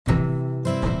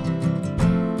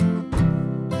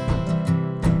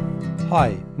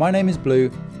Hi, my name is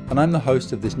Blue, and I'm the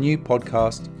host of this new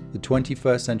podcast, The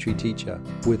 21st Century Teacher,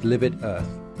 with Live It Earth.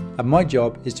 And my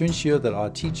job is to ensure that our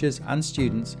teachers and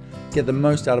students get the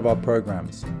most out of our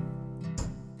programs.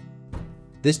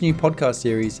 This new podcast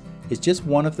series is just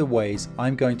one of the ways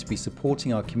I'm going to be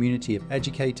supporting our community of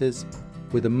educators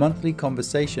with a monthly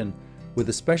conversation with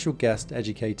a special guest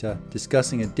educator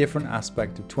discussing a different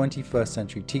aspect of 21st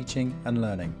century teaching and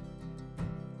learning.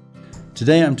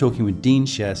 Today I'm talking with Dean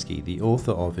Shareski, the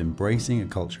author of Embracing a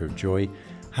Culture of Joy,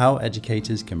 How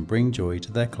Educators Can Bring Joy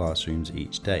to Their Classrooms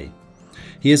Each Day.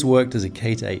 He has worked as a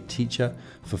K-8 teacher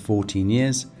for 14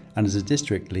 years and as a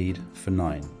district lead for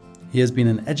 9. He has been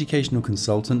an educational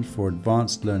consultant for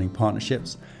Advanced Learning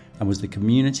Partnerships and was the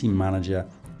community manager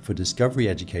for Discovery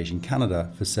Education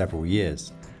Canada for several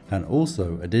years, and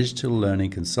also a digital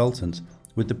learning consultant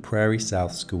with the Prairie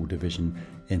South School Division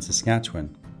in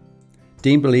Saskatchewan.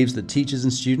 Dean believes that teachers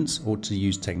and students ought to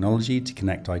use technology to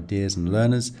connect ideas and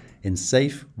learners in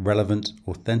safe, relevant,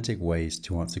 authentic ways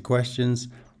to answer questions,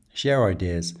 share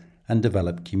ideas, and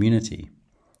develop community.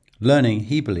 Learning,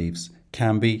 he believes,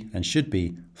 can be and should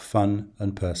be fun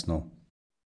and personal.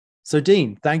 So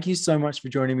Dean, thank you so much for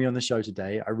joining me on the show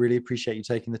today. I really appreciate you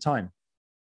taking the time.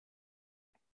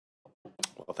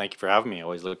 Well, thank you for having me.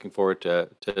 Always looking forward to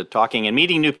talking and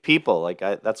meeting new people.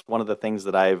 That's one of the things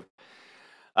that I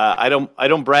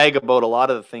don't brag about a lot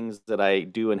of the things that I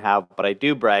do and have, but I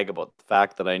do brag about the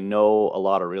fact that I know a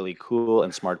lot of really cool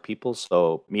and smart people.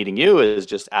 So meeting you is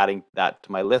just adding that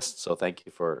to my list. So thank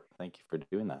you for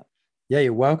doing that. Yeah,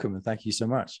 you're welcome, and thank you so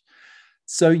much.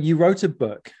 So you wrote a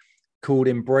book called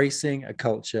Embracing a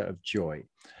Culture of Joy.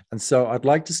 And so I'd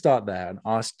like to start there and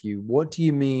ask you, what do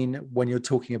you mean when you're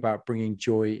talking about bringing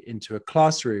joy into a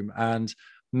classroom, and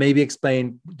maybe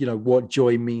explain, what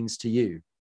joy means to you?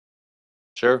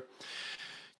 Sure.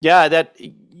 Yeah, that,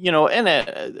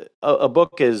 and a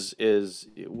book was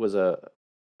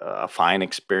a fine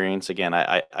experience. Again,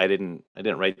 I didn't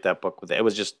write that book with it. It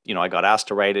was just, I got asked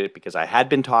to write it because I had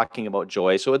been talking about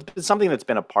joy. So it's been something that's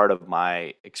been a part of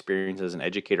my experience as an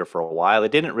educator for a while. I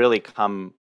didn't really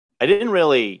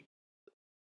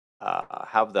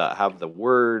have the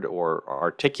word or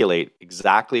articulate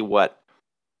exactly what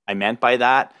I meant by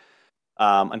that.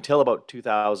 Until about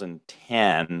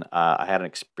 2010, I had an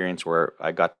experience where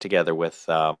I got together with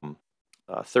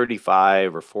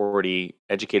 35 or 40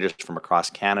 educators from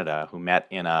across Canada who met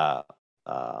in an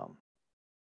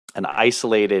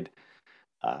isolated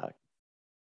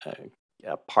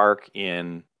park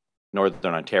in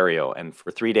Northern Ontario. And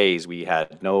for 3 days, we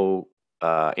had no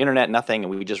internet, nothing,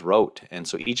 and we just wrote. And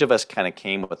so each of us kind of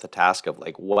came with the task of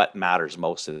what matters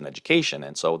most in education.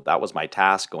 And so that was my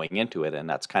task going into it. And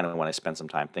that's kind of when I spent some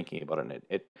time thinking about it. And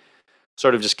it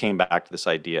sort of just came back to this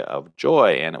idea of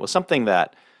joy. And it was something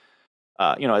that,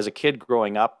 as a kid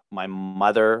growing up, my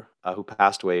mother, who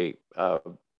passed away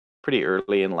pretty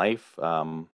early in life,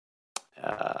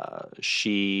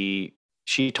 she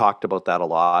talked about that a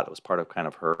lot. It was part of kind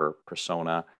of her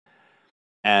persona.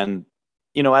 And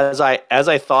as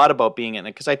I thought about being in it,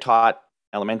 because I taught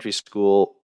elementary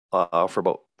school for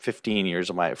about 15 years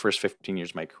of my first 15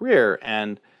 years of my career,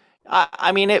 and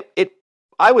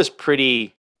I was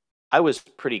pretty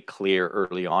clear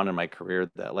early on in my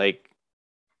career that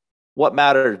what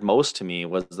mattered most to me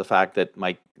was the fact that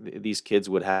these kids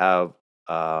would have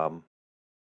a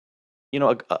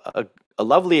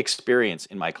lovely experience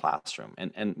in my classroom,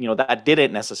 and that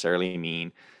didn't necessarily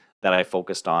mean that I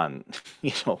focused on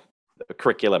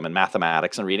curriculum and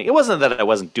mathematics and reading. It wasn't that I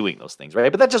wasn't doing those things,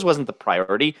 right? But that just wasn't the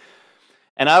priority.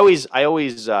 And I always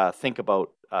think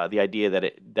about the idea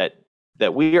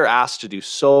that we are asked to do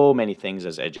so many things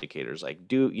as educators.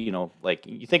 You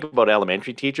think about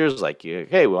elementary teachers,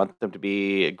 we want them to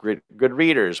be good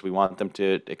readers. We want them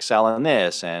to excel in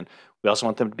this, and we also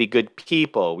want them to be good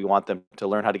people. We want them to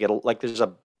learn how to get there's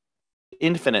a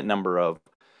infinite number of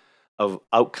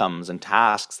outcomes and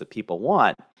tasks that people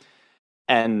want.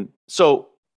 And so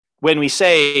when we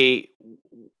say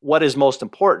what is most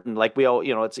important, we all,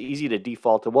 it's easy to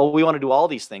default to, well, we want to do all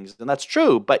these things. And that's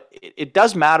true, but it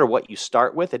does matter what you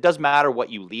start with. It does matter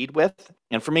what you lead with.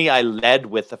 And for me, I led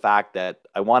with the fact that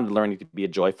I wanted learning to be a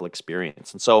joyful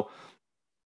experience. And so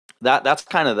that's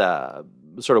kind of the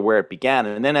sort of where it began.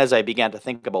 And then as I began to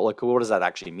think about, what does that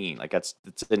actually mean? It's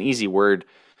an easy word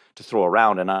to throw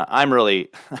around. And I'm really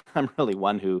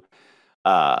one who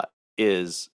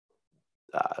is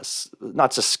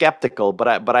not so skeptical,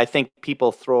 but I think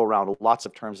people throw around lots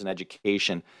of terms in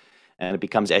education, and it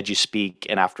becomes edu-speak.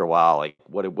 And after a while,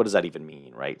 what does that even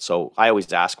mean, right? So I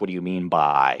always ask, what do you mean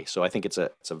by? So I think it's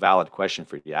a valid question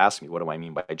for you to ask me. What do I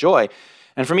mean by joy?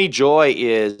 And for me, joy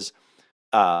is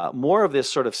more of this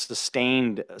sort of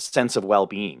sustained sense of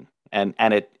well-being, and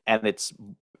in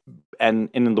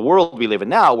the world we live in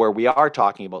now, where we are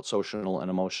talking about social and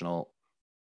emotional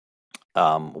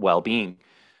well-being,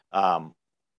 um,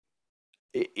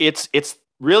 it's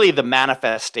really the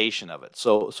manifestation of it.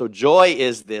 So joy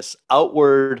is this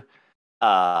outward,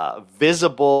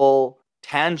 visible,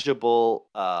 tangible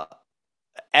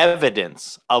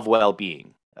evidence of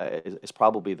well-being. Is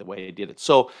probably the way I did it.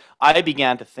 So I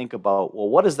began to think about, well,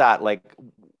 what is that like?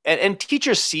 And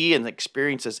teachers see and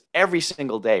experience this every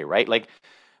single day, right? Like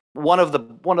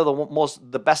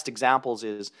the best examples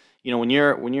is, when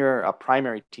you're a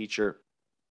primary teacher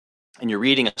and you're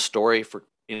reading a story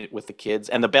with the kids,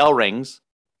 and the bell rings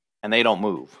and they don't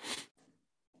move.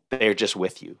 They're just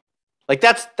with you. Like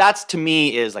that's to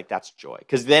me is like, that's joy,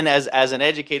 because then as an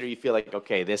educator you feel like,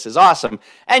 okay, this is awesome.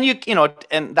 And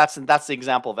and that's the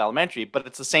example of elementary, but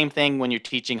it's the same thing when you're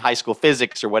teaching high school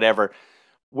physics or whatever.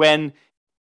 When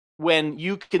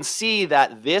you can see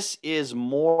that this is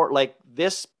more like,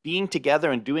 this being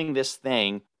together and doing this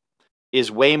thing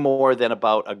is way more than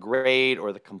about a grade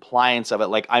or the compliance of it.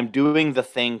 Like, I'm doing the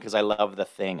thing because I love the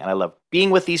thing, and I love being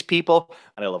with these people,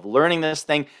 and I love learning this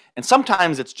thing. And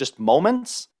sometimes it's just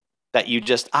moments that you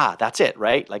just, that's it,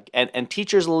 right? Like, and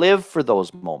teachers live for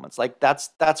those moments. Like, that's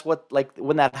what, like,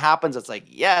 when that happens, it's like,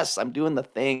 yes, I'm doing the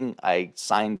thing I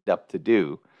signed up to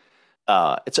do.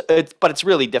 But it's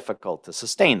really difficult to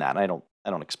sustain that. And I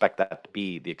don't expect that to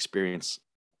be the experience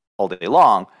all day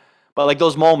long. But like,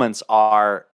 those moments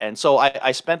are, and so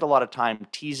I spent a lot of time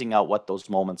teasing out what those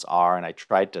moments are, and I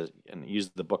tried to use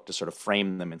the book to sort of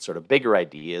frame them in sort of bigger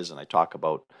ideas. And I talk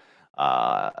about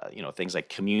things like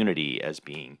community as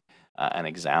being an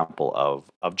example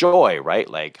of joy, right?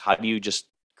 Like, how do you just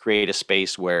create a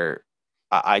space where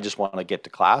I just want to get to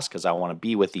class because I want to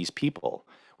be with these people,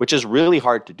 which is really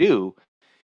hard to do,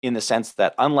 in the sense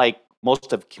that, unlike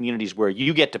most of communities where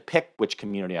you get to pick which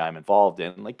community I'm involved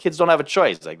in, like, kids don't have a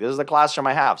choice. Like, this is the classroom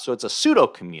I have. So it's a pseudo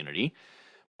community,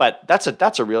 but that's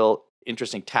a real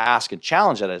interesting task and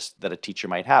challenge that a teacher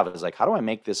might have, is like, how do I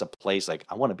make this a place like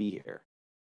I want to be here?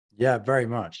 Yeah, very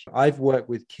much. I've worked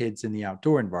with kids in the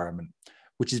outdoor environment,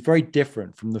 which is very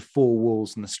different from the four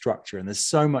walls and the structure. And there's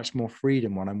so much more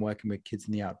freedom when I'm working with kids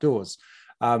in the outdoors.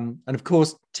 And of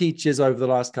course, teachers over the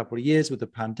last couple of years with the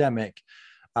pandemic,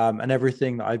 and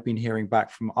everything that I've been hearing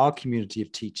back from our community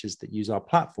of teachers that use our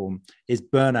platform, is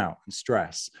burnout and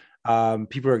stress.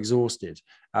 People are exhausted.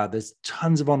 There's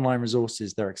tons of online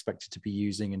resources they're expected to be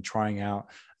using and trying out.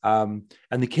 And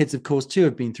the kids, of course, too,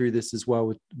 have been through this as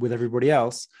well with everybody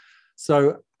else.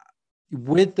 So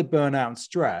with the burnout and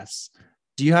stress,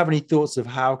 do you have any thoughts of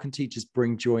how can teachers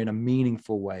bring joy in a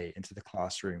meaningful way into the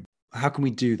classroom? How can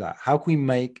we do that? How can we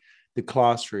make the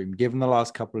classroom, given the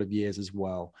last couple of years as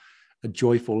well, a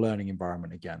joyful learning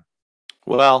environment again?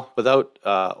 Well, without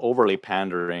overly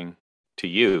pandering to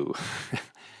you,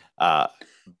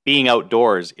 being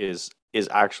outdoors is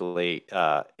actually,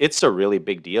 it's a really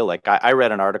big deal. Like, I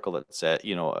read an article that said,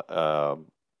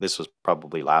 this was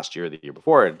probably last year or the year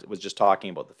before. It was just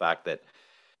talking about the fact that,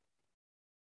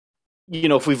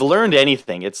 if we've learned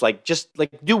anything, it's like, just like,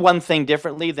 do one thing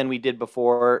differently than we did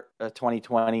before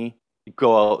 2020.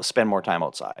 Go out, spend more time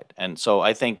outside. And so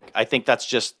I think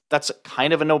that's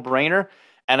kind of a no-brainer.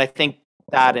 And I think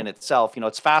that in itself,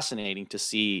 it's fascinating to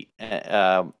see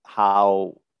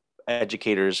how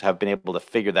educators have been able to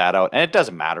figure that out. And it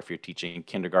doesn't matter if you're teaching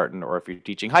kindergarten or if you're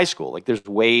teaching high school. Like, there's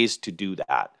ways to do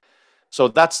that. So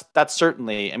that's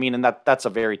certainly, I mean, and that's a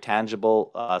very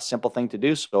tangible, simple thing to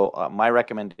do. So my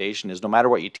recommendation is, no matter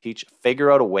what you teach,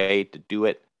 figure out a way to do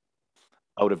it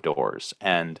out of doors.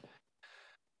 And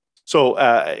so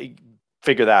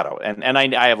figure that out. And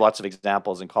I have lots of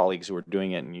examples and colleagues who are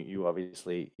doing it, and you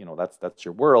obviously, that's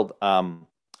your world.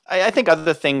 I think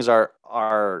other things are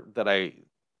that I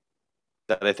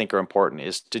think are important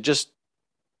is to just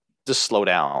slow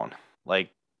down, like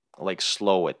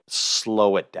slow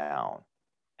it down,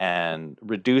 and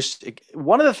reduce.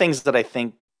 One of the things that I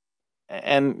think,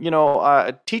 and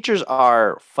teachers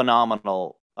are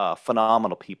phenomenal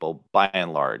people by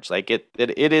and large. Like, it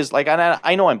is like, and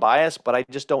I know I'm biased, but I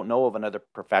just don't know of another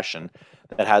profession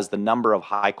that has the number of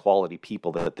high quality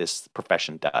people that this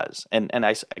profession does. And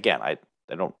I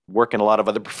don't work in a lot of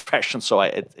other professions, so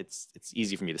it's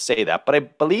easy for me to say that, but I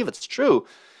believe it's true.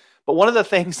 But one of the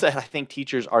things that I think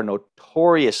teachers are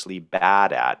notoriously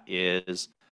bad at is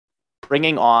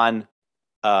bringing on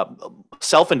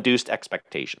self-induced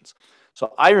expectations.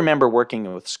 So I remember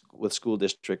working with school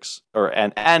districts,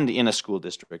 and in a school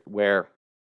district where,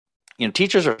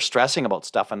 teachers are stressing about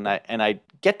stuff, and I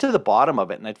get to the bottom of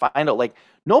it, and I find out like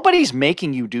nobody's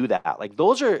making you do that. Like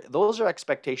those are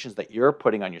expectations that you're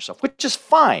putting on yourself, which is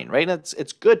fine, right? And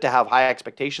it's good to have high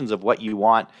expectations of what you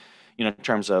want, in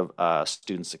terms of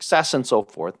student success and so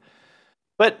forth.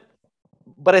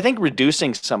 But I think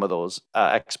reducing some of those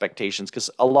expectations, because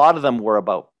a lot of them were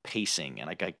about pacing, and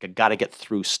I got to get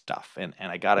through stuff, and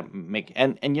I got to make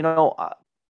and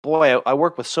boy, I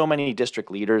work with so many district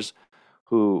leaders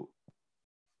who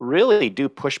really do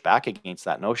push back against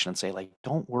that notion and say, like,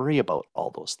 don't worry about all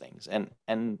those things,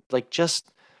 and like,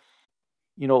 just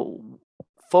you know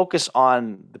focus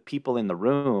on the people in the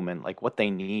room and like what they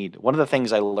need. One of the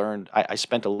things I learned, I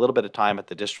spent a little bit of time at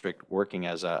the district working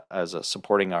as a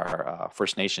supporting our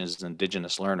First Nations and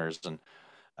Indigenous learners, and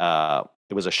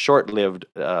it was a short-lived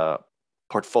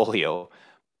portfolio,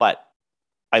 but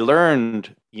I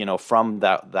learned, from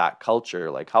that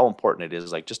culture, like how important it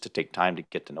is, like just to take time to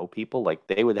get to know people. Like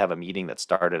they would have a meeting that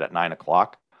started at 9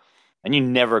 o'clock, and you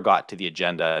never got to the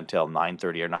agenda until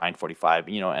 9:30 or 9:45.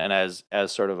 And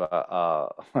as sort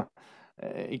of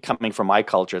coming from my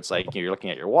culture, it's like you're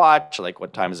looking at your watch, like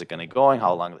what time is it going to go,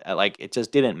 how long? Like it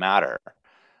just didn't matter.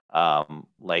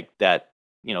 Like that,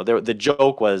 the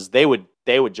joke was they would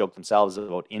joke themselves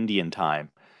about Indian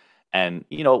time. And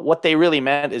what they really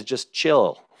meant is just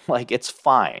chill. Like it's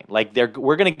fine. Like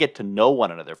we're going to get to know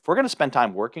one another. If we're going to spend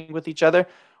time working with each other,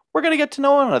 we're going to get to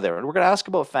know one another, and we're going to ask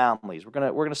about families. We're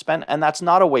going to spend, and that's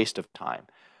not a waste of time.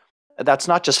 That's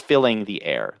not just filling the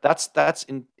air. That's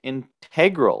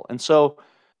integral. And so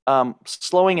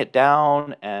slowing it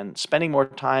down and spending more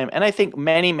time. And I think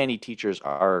many teachers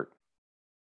are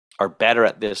better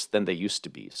at this than they used to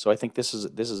be. So I think this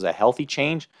is a healthy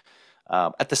change.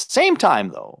 At the same time,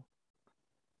 though,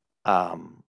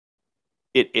 um,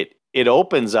 it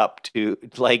opens up to,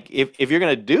 like, if you're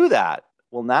going to do that,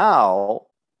 well, now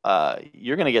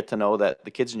you're going to get to know that the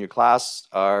kids in your class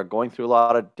are going through a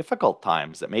lot of difficult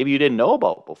times that maybe you didn't know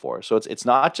about before. So it's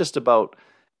not just about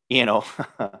you know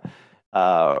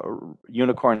uh,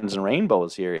 unicorns and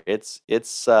rainbows here. It's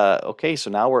okay. So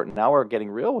now we're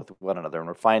getting real with one another, and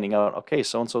we're finding out, okay,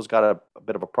 so and so's got a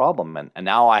bit of a problem, and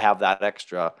now I have that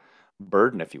extra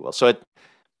burden, if you will. So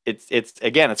it's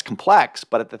again, it's complex,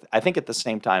 but I think at the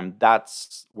same time,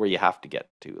 that's where you have to get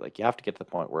to. Like you have to get to the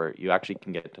point where you actually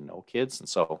can get to know kids. And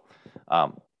so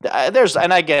there's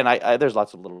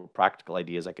lots of little practical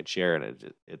ideas I could share,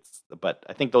 and but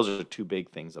I think those are the two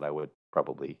big things that I would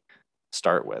probably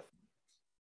start with.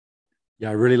 Yeah,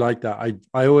 I really like that.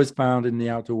 I always found in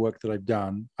the outdoor work that I've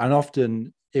done, and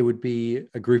often it would be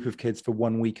a group of kids for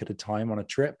 1 week at a time on a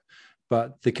trip,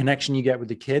 but the connection you get with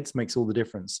the kids makes all the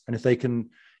difference. And if they can,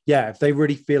 yeah, if they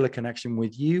really feel a connection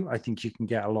with you, I think you can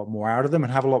get a lot more out of them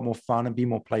and have a lot more fun and be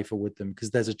more playful with them,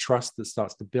 because there's a trust that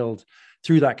starts to build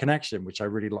through that connection, which I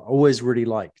really always really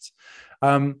liked.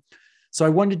 So I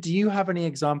wondered, do you have any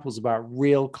examples about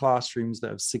real classrooms that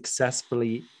have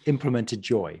successfully implemented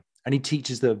joy? Any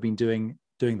teachers that have been doing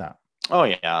that? Oh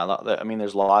yeah, I mean,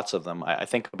 there's lots of them. I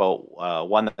think about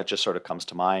one that just sort of comes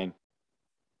to mind.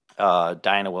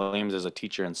 Diana Williams is a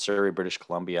teacher in Surrey, British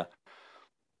Columbia,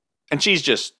 and she's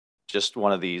just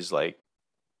one of these, like,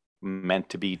 meant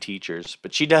to be teachers.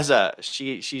 But she does a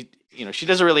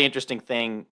really interesting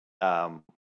thing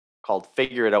called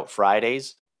Figure It Out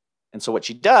Fridays. And so what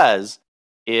she does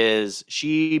is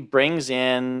she brings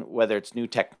in, whether it's new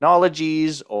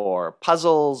technologies or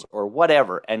puzzles or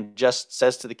whatever, and just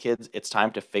says to the kids, it's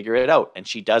time to figure it out. And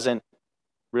she doesn't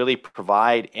really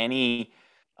provide any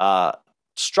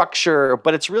structure,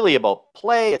 but it's really about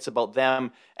play. It's about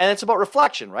them, and it's about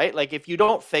reflection, right? Like if you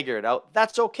don't figure it out,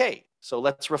 that's okay. So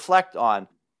let's reflect on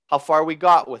how far we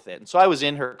got with it. And so I was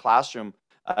in her classroom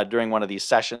during one of these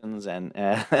sessions, and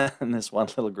this one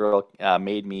little girl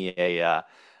made me a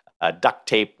duct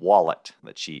tape wallet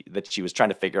that she was trying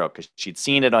to figure out, because she'd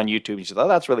seen it on YouTube. And she thought, oh,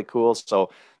 that's really cool. So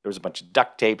there was a bunch of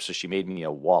duct tape, so she made me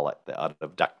a wallet out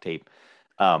of duct tape.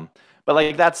 But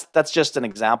like that's just an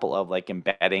example of like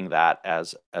embedding that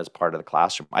as part of the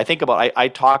classroom. I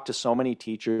talk to so many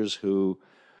teachers who,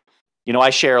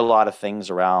 I share a lot of things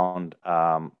around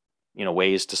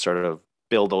ways to sort of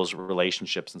build those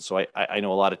relationships. And so I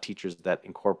know a lot of teachers that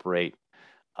incorporate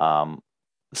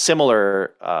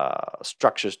similar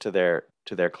structures to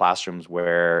their classrooms,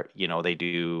 where they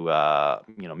do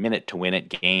minute to win it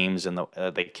games, and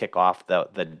they kick off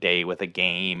the day with a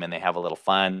game, and they have a little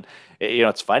fun.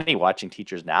 It's funny watching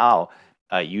teachers now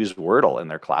use Wordle in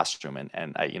their classroom,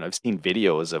 and I've seen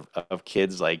videos of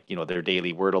kids, like, their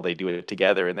daily Wordle, they do it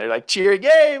together, and they're like cheering,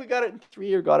 yay, we got it in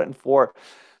 3 or got it in 4.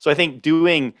 So I think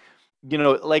doing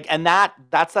like, and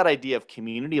that's that idea of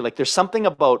community. Like, there's something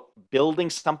about building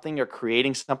something or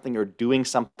creating something or doing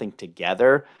something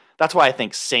together. That's why I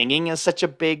think singing is such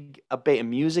a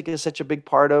music is such a big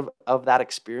part of that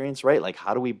experience, right? Like,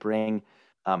 how do we bring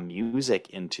music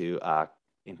into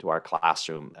our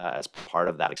classroom as part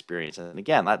of that experience? And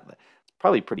again, that's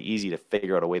probably pretty easy to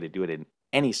figure out a way to do it in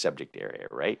any subject area,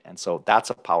 right? And so that's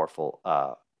a powerful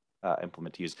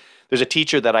implement to use. There's a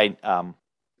teacher that I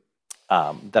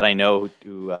know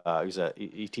who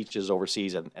he teaches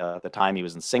overseas, and at the time he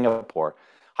was in Singapore,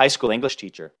 high school English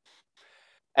teacher.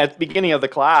 At the beginning of the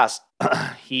class,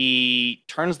 he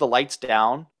turns the lights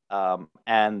down,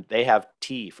 and they have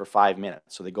tea for 5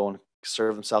 minutes. So they go and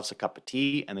serve themselves a cup of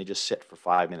tea, and they just sit for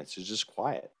 5 minutes. It's just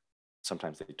quiet.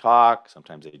 Sometimes they talk,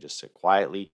 sometimes they just sit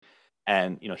quietly.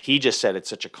 And he just said it's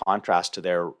such a contrast to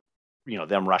their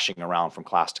them rushing around from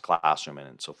class to classroom.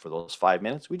 And so for those 5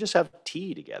 minutes, we just have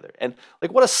tea together. And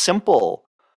like, what a simple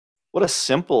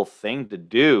thing to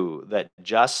do that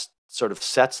just sort of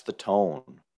sets the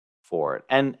tone for it.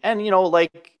 And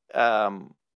like,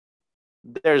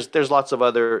 there's lots of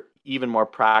other even more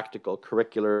practical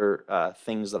curricular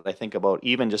things that I think about,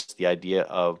 even just the idea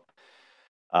of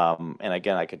and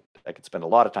again, I could spend a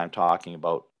lot of time talking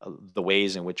about the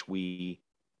ways in which we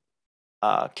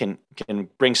can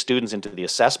bring students into the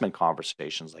assessment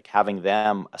conversations, like having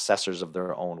them assessors of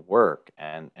their own work,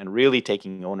 and really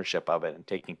taking ownership of it and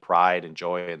taking pride and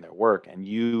joy in their work, and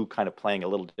you kind of playing a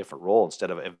little different role instead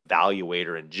of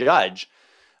evaluator and judge,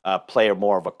 play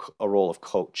more of a role of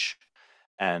coach,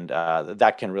 and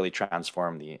that can really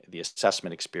transform the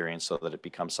assessment experience so that it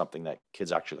becomes something that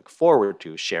kids actually look forward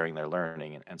to sharing their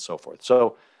learning, and so forth.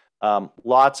 So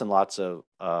lots and lots of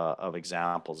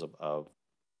examples of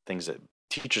things that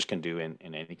teachers can do in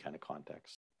any kind of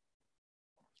context.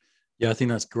 Yeah, I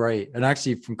think that's great. And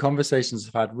actually, from conversations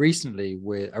I've had recently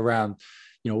with around,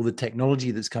 all the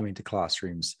technology that's coming to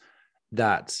classrooms,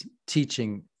 that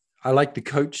teaching, I like the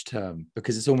coach term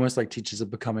because it's almost like teachers are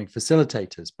becoming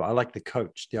facilitators, but I like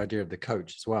the idea of the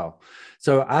coach as well.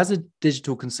 So as a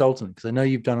digital consultant, because I know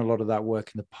you've done a lot of that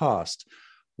work in the past,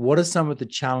 what are some of the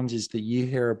challenges that you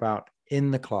hear about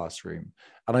in the classroom?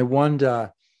 And I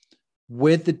wonder,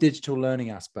 with the digital learning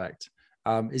aspect,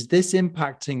 is this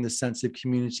impacting the sense of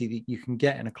community that you can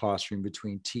get in a classroom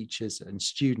between teachers and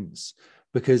students?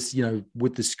 Because,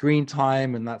 with the screen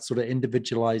time and that sort of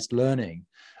individualized learning,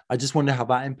 I just wonder how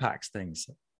that impacts things.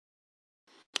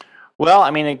 Well,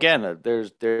 I mean, again,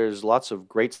 there's lots of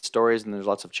great stories and there's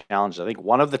lots of challenges. I think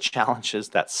one of the challenges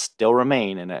that still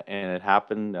remain, and it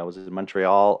happened. I was in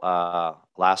Montreal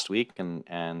last week,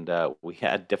 and we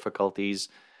had difficulties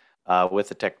with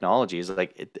the technology. Is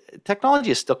like technology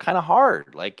is still kind of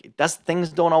hard. Like, things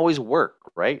don't always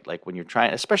work, right? Like when you're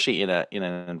trying, especially in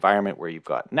an environment where you've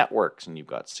got networks and you've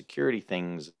got security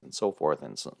things and so forth,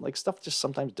 and so, like, stuff just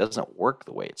sometimes doesn't work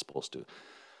the way it's supposed to.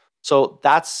 So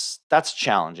that's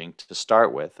challenging to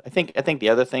start with. I think the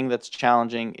other thing that's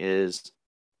challenging is,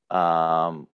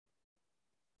 um,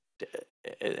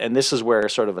 and this is where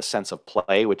sort of a sense of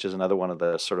play, which is another one of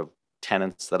the sort of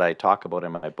tenets that I talk about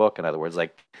in my book. In other words,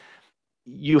 like,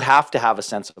 you have to have a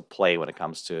sense of play when it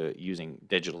comes to using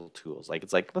digital tools. Like,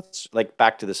 it's like, let's, like,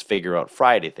 back to this Figure Out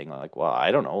Friday thing. Like, well, I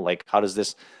don't know, like, how does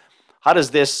this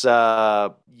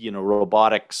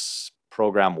robotics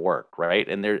program work, right?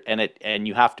 And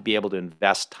you have to be able to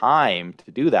invest time to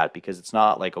do that, because it's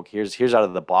not like, okay, here's out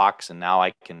of the box, and now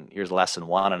here's lesson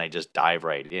one, and I just dive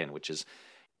right in, which is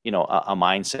a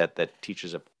mindset that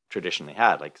teachers have traditionally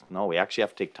had. Like, no, we actually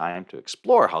have to take time to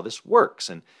explore how this works,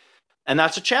 and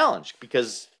that's a challenge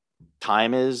because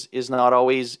time is not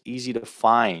always easy to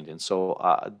find, and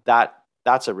so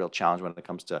that's a real challenge when it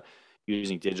comes to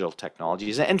using digital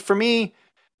technologies. And for me,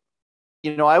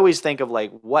 I always think of,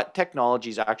 like, what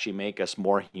technologies actually make us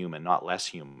more human, not less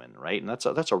human, right? And that's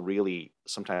a really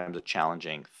sometimes a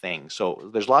challenging thing. So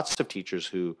there's lots of teachers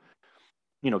who,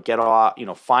 get off,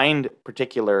 find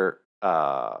particular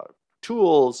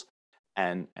tools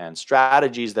and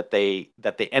strategies that they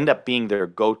end up being their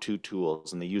go-to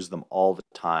tools, and they use them all the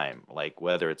time, like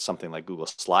whether it's something like Google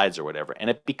Slides or whatever, and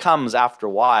it becomes, after a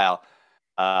while,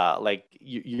 like,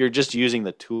 you're just using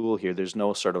the tool here. There's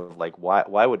no sort of like,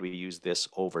 why would we use this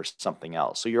over something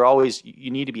else? So you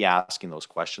need to be asking those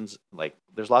questions. Like,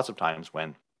 there's lots of times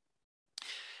when,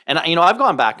 and I've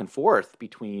gone back and forth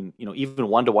between, even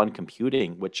one-to-one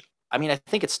computing, which, I mean, I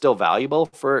think it's still valuable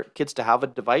for kids to have a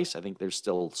device. I think there's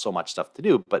still so much stuff to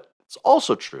do, but it's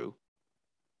also true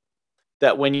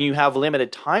that when you have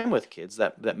limited time with kids,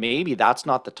 that maybe that's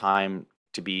not the time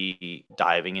to be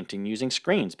diving into using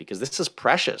screens because this is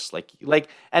precious.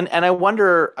 And I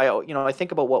wonder, I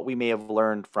think about what we may have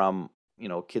learned from,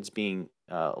 kids being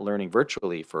learning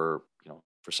virtually for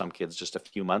some kids just a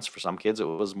few months. For some kids, it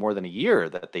was more than a year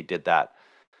that they did that.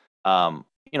 And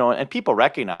people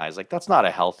recognize like that's not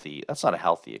a healthy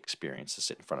experience to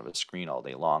sit in front of a screen all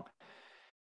day long.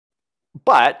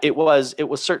 But it was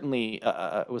certainly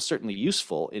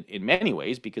useful in many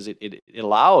ways because it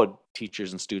allowed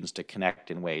teachers and students to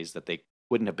connect in ways that they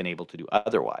wouldn't have been able to do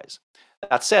otherwise.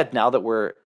 That said, now that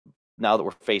we're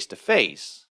face to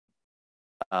face,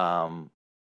 it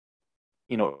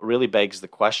really begs the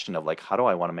question of like, how do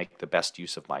I want to make the best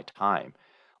use of my time?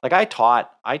 Like I've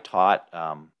taught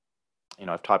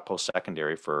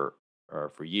post-secondary for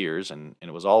years, and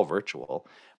it was all virtual.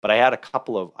 But I had a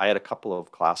couple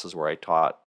of classes where I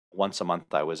taught once a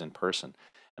month. I was in person,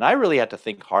 and I really had to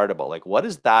think hard about like, what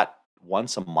is that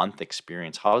once a month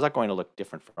experience? How is that going to look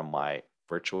different from my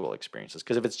virtual experiences?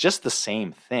 Because if it's just the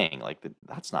same thing, like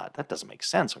that doesn't make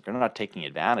sense. Like, they're not taking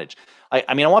advantage. I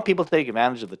want people to take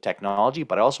advantage of the technology,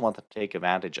 but I also want them to take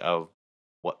advantage of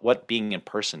what being in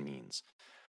person means.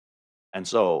 And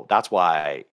so that's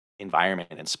why environment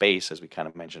and space, as we kind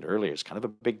of mentioned earlier, is kind of a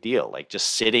big deal. Like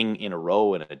just sitting in a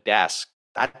row at a desk,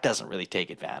 that doesn't really take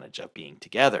advantage of being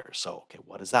together. So, okay,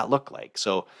 what does that look like?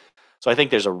 So I think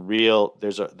there's a real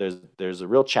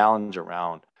challenge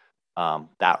around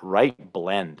that right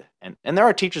blend, and there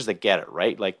are teachers that get it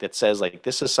right, like that says like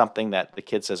this is something that the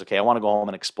kid says, okay, I want to go home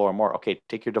and explore more. Okay,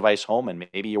 take your device home, and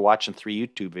maybe you're watching 3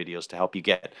 YouTube videos to help you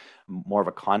get more of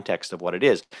a context of what it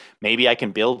is. Maybe I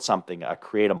can build something,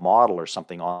 create a model or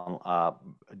something on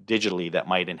digitally that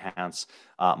might enhance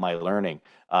my learning.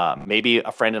 Maybe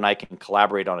a friend and I can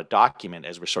collaborate on a document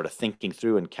as we're sort of thinking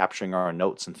through and capturing our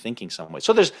notes and thinking some way.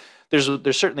 So there's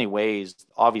certainly ways,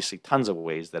 obviously tons of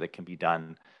ways that it can be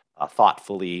done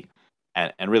thoughtfully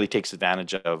and really takes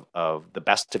advantage of the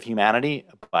best of humanity.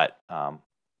 But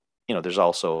there's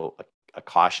also a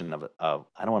caution of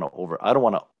I don't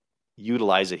want to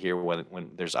utilize it here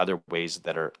when there's other ways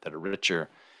that are richer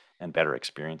and better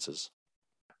experiences.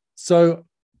 So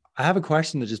I have a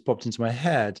question that just popped into my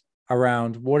head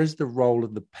around what is the role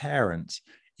of the parent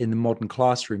in the modern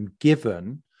classroom,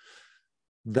 given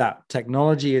that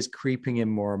technology is creeping in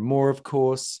more and more, of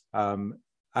course. And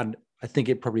I think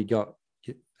it probably got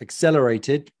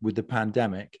accelerated with the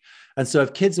pandemic. And so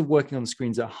if kids are working on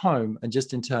screens at home, and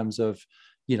just in terms of,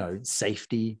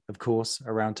 safety, of course,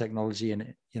 around technology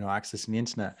and, accessing the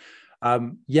internet,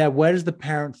 where does the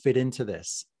parent fit into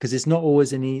this? Because it's not always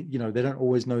they don't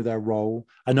always know their role.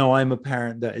 I know I'm a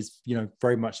parent that is,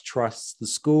 very much trusts the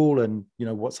school and,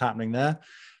 what's happening there.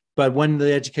 But when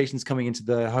the education's coming into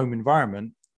the home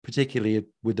environment, particularly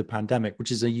with the pandemic, which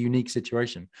is a unique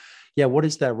situation, what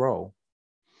is their role?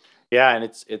 Yeah, and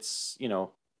it's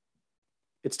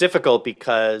difficult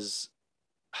because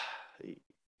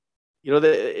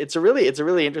it's a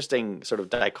really interesting sort of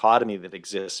dichotomy that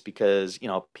exists because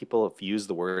people have used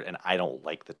the word, and I don't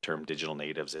like the term digital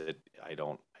natives.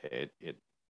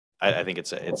 I think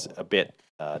it's a bit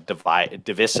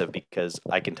divisive, because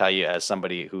I can tell you, as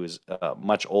somebody who's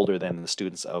much older than the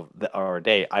students of our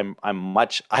day, I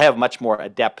have much more a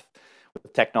depth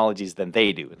with technologies than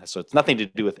they do. And so it's nothing to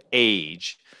do with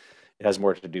age. It has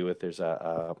more to do with, there's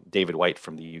a David White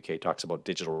from the UK talks about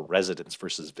digital residents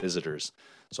versus visitors.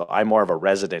 So I'm more of a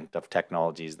resident of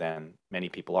technologies than many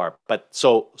people are. But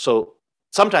so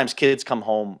sometimes kids come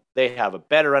home, they have a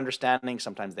better understanding.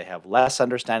 Sometimes they have less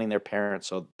understanding their parents.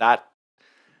 So that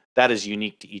is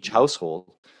unique to each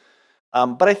household.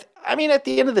 But I mean, at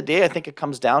the end of the day, I think it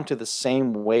comes down to the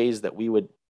same ways that we would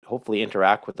hopefully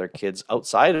interact with our kids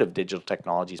outside of digital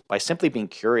technologies, by simply being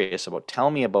curious about, tell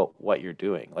me about what you're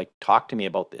doing, like talk to me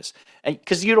about this. And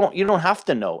because you don't have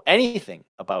to know anything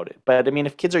about it. But I mean,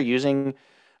 if kids are using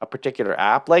a particular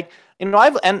app, like,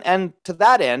 I've and to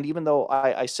that end, even though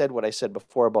I said what I said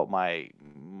before about my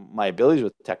abilities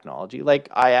with technology, like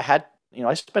I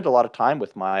spent a lot of time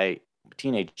with my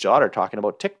teenage daughter talking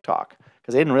about TikTok,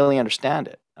 because they didn't really understand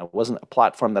it. It wasn't a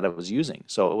platform that I was using.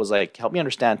 So it was like, help me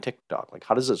understand TikTok. Like,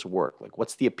 how does this work? Like,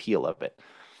 what's the appeal of it?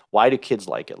 Why do kids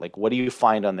like it? Like, what do you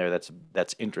find on there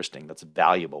that's interesting, that's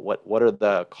valuable? What are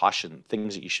the caution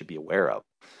things that you should be aware of?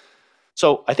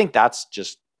 So I think that's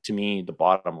just, to me, the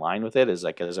bottom line with it is,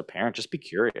 like, as a parent, just be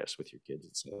curious with your kids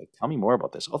and say, like, tell me more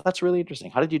about this. Oh, that's really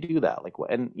interesting. How did you do that? Like, what?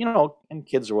 And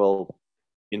kids will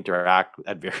interact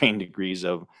at varying degrees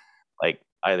of, like,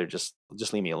 either just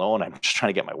leave me alone. I'm just trying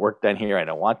to get my work done here. I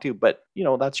don't want to, but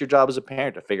that's your job as a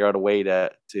parent, to figure out a way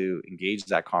to engage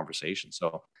that conversation.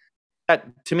 So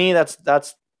to me, that's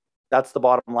that's the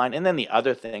bottom line. And then the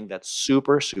other thing that's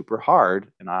super, super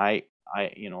hard, and I'm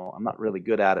not really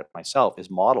good at it myself, is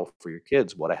model for your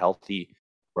kids what a healthy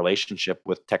relationship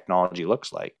with technology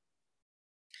looks like.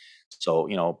 So,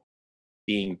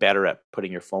 being better at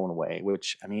putting your phone away,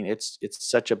 which, I mean, it's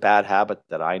such a bad habit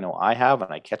that I know I have,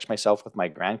 and I catch myself with my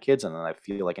grandkids, and then I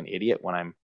feel like an idiot when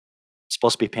I'm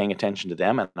supposed to be paying attention to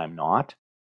them and I'm not.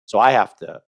 So I have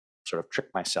to sort of trick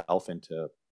myself into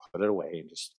put it away and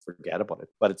just forget about it.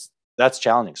 But that's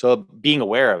challenging. So being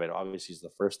aware of it obviously is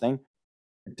the first thing,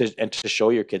 and to show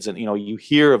your kids. And you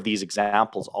hear of these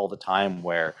examples all the time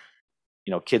where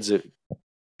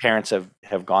parents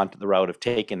have gone to the route of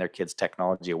taking their kids'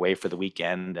 technology away for the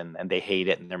weekend, and they hate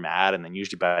it and they're mad, and then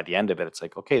usually by the end of it, it's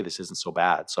like, okay, this isn't so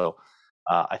bad. So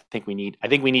I think we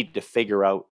need to figure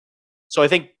out. So I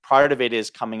think part of it is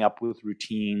coming up with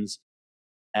routines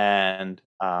and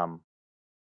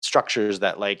structures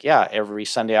that, like, yeah, every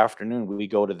Sunday afternoon we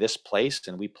go to this place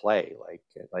and we play.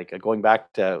 Like going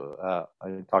back to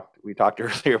we talked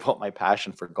earlier about my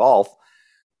passion for golf.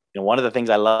 One of the things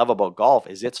I love about golf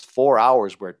is it's 4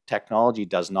 hours where technology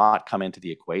does not come into the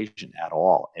equation at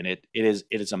all. And it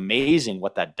is amazing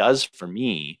what that does for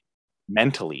me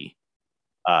mentally,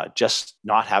 just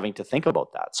not having to think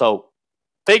about that. So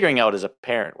figuring out as a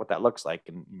parent what that looks like,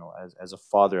 and as a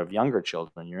father of younger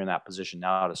children, you're in that position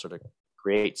now to sort of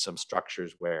create some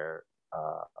structures where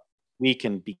we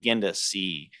can begin to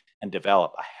see and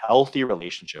develop a healthy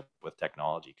relationship with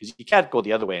technology. Because you can't go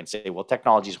the other way and say, well,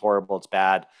 technology is horrible, it's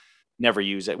bad, never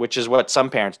use it, which is what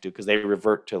some parents do, because they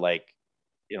revert to, like,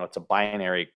 it's a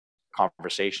binary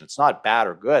conversation. It's not bad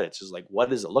or good. It's just like,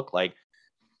 what does it look like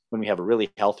when we have a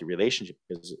really healthy relationship?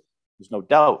 Because there's no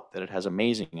doubt that it has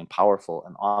amazing and powerful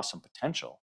and awesome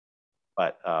potential.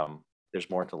 But there's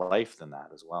more to life than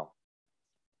that as well.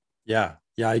 Yeah,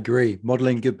 I agree.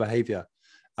 Modeling good behavior.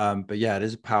 But yeah, it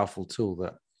is a powerful tool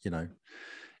that,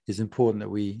 is important that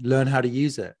we learn how to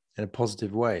use it in a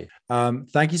positive way.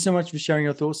 Thank you so much for sharing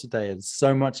your thoughts today. And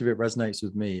so much of it resonates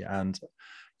with me. And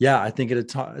yeah, I think at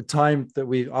a time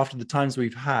that after the times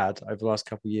we've had over the last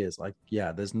couple of years,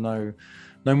 there's no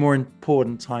more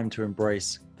important time to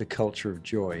embrace the culture of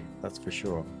joy. That's for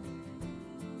sure.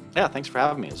 Yeah, thanks for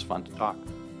having me. It was fun to talk.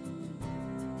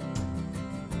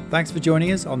 Thanks for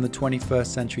joining us on the 21st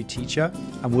Century Teacher,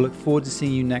 and we'll look forward to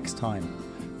seeing you next time.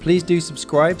 Please do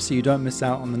subscribe so you don't miss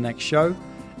out on the next show.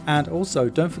 And also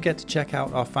don't forget to check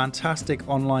out our fantastic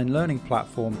online learning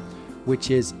platform, which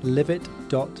is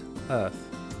liveit.earth.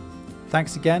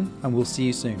 Thanks again, and we'll see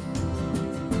you soon.